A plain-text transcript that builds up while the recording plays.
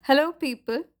Hello,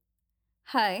 people.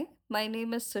 Hi, my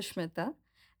name is Sushmita,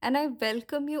 and I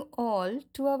welcome you all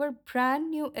to our brand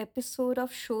new episode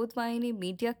of Shodhvahini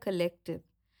Media Collective,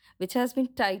 which has been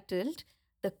titled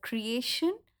The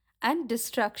Creation and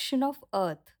Destruction of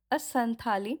Earth, a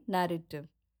Santhali Narrative.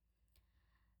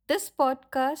 This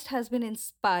podcast has been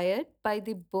inspired by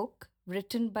the book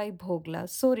written by Bhogla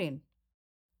Soren.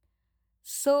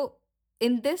 So,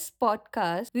 in this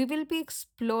podcast, we will be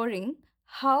exploring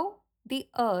how the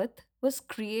earth was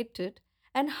created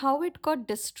and how it got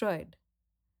destroyed.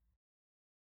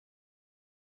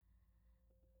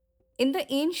 In the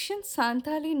ancient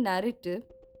Santali narrative,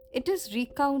 it is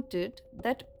recounted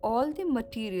that all the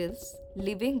materials,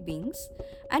 living beings,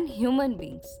 and human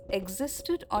beings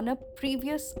existed on a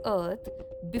previous earth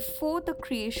before the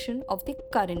creation of the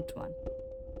current one.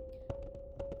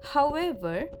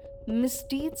 However,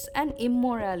 misdeeds and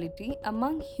immorality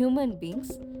among human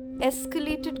beings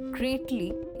escalated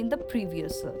greatly in the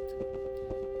previous earth,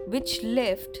 which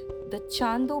left the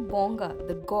Chando Bonga,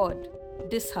 the god,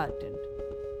 disheartened.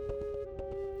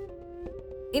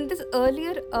 In this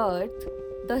earlier earth,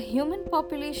 the human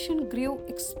population grew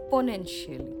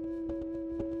exponentially,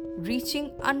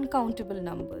 reaching uncountable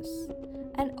numbers,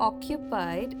 and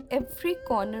occupied every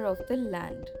corner of the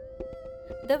land.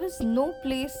 There was no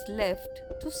place left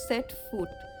to set foot,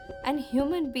 and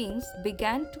human beings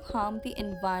began to harm the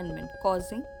environment,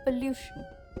 causing pollution.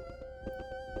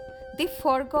 They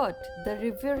forgot the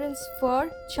reverence for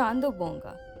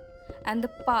Chandobonga and the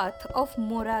path of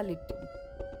morality,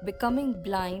 becoming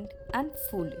blind and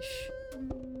foolish.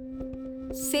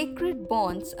 Sacred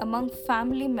bonds among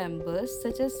family members,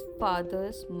 such as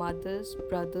fathers, mothers,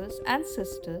 brothers, and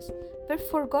sisters, were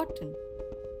forgotten.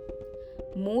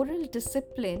 Moral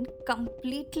discipline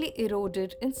completely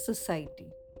eroded in society.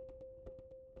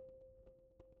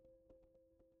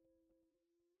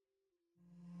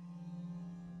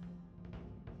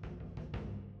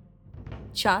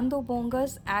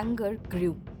 Chandobonga's anger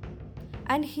grew,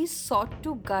 and he sought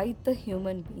to guide the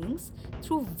human beings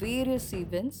through various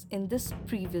events in this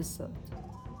previous earth.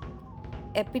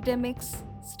 Epidemics,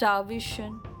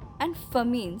 starvation, and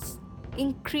famines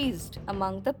increased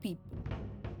among the people,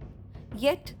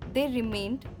 yet they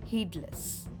remained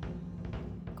heedless.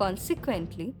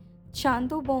 Consequently,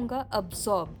 Chandobonga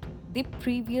absorbed the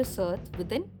previous earth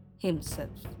within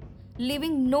himself,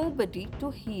 leaving nobody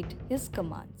to heed his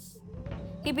commands.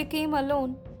 He became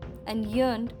alone and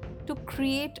yearned to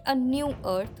create a new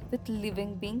earth with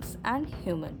living beings and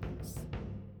human beings.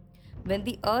 When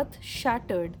the earth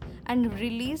shattered and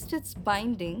released its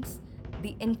bindings,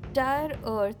 the entire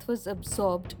earth was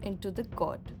absorbed into the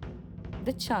god,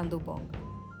 the Chandobonga.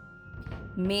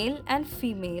 Male and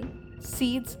female,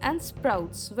 seeds and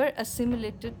sprouts were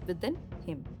assimilated within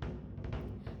him.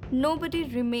 Nobody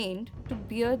remained to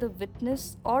bear the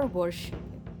witness or worship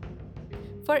him,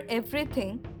 for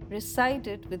everything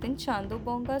resided within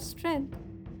Chandobonga's strength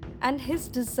and his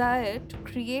desire to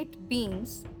create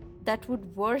beings that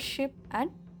would worship and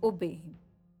obey him.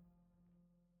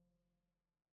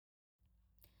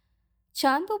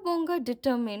 Chandobonga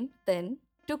determined then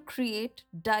to create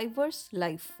diverse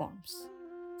life forms,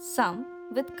 some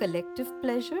with collective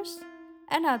pleasures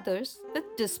and others with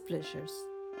displeasures,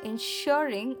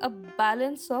 ensuring a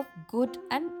balance of good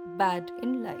and bad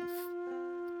in life.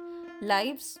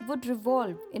 Lives would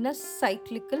revolve in a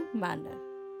cyclical manner.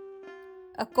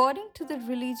 According to the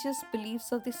religious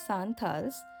beliefs of the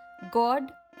Santals,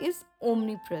 God is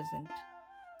omnipresent,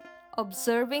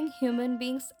 observing human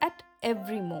beings at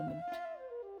every moment.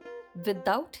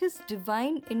 Without his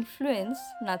divine influence,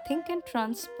 nothing can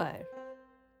transpire.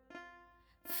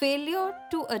 Failure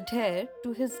to adhere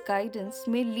to his guidance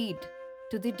may lead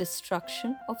to the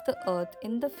destruction of the earth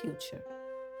in the future.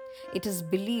 It is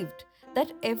believed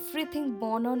that everything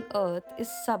born on earth is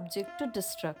subject to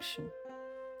destruction,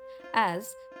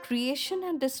 as creation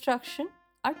and destruction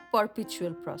are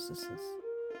perpetual processes.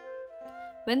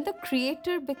 When the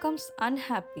Creator becomes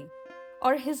unhappy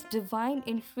or his divine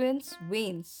influence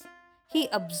wanes, he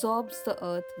absorbs the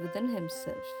earth within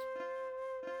himself.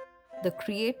 The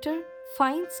Creator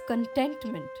finds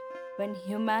contentment when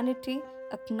humanity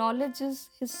acknowledges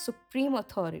his supreme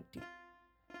authority.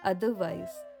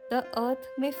 Otherwise, the earth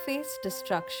may face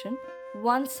destruction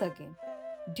once again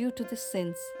due to the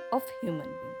sins of human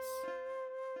beings.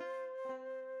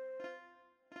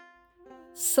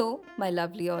 So, my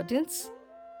lovely audience,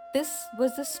 this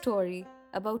was the story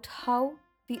about how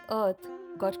the earth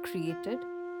got created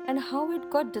and how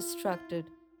it got destructed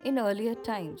in earlier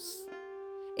times.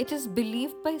 It is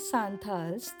believed by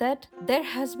Santhals that there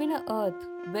has been a earth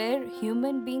where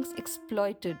human beings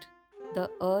exploited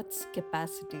the earth's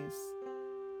capacities.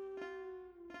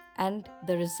 and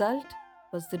the result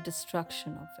was the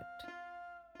destruction of it.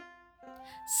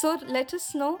 So let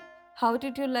us know, how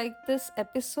did you like this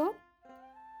episode?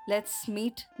 Let's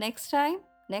meet next time,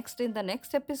 next in the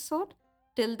next episode.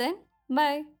 Till then,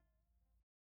 bye.